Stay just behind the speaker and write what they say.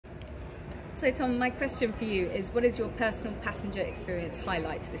So Tom, my question for you is, what is your personal passenger experience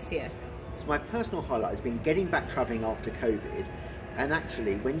highlight this year? So my personal highlight has been getting back travelling after COVID, and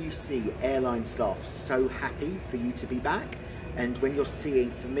actually when you see airline staff so happy for you to be back, and when you're seeing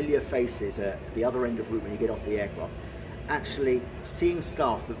familiar faces at the other end of route when you get off the aircraft, actually seeing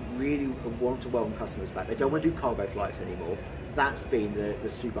staff that really want to welcome customers back. They don't want to do cargo flights anymore. That's been the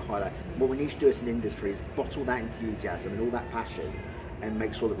super highlight. What we need to do as an industry is bottle that enthusiasm and all that passion and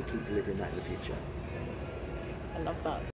make sure that we keep delivering that in the future. I love that.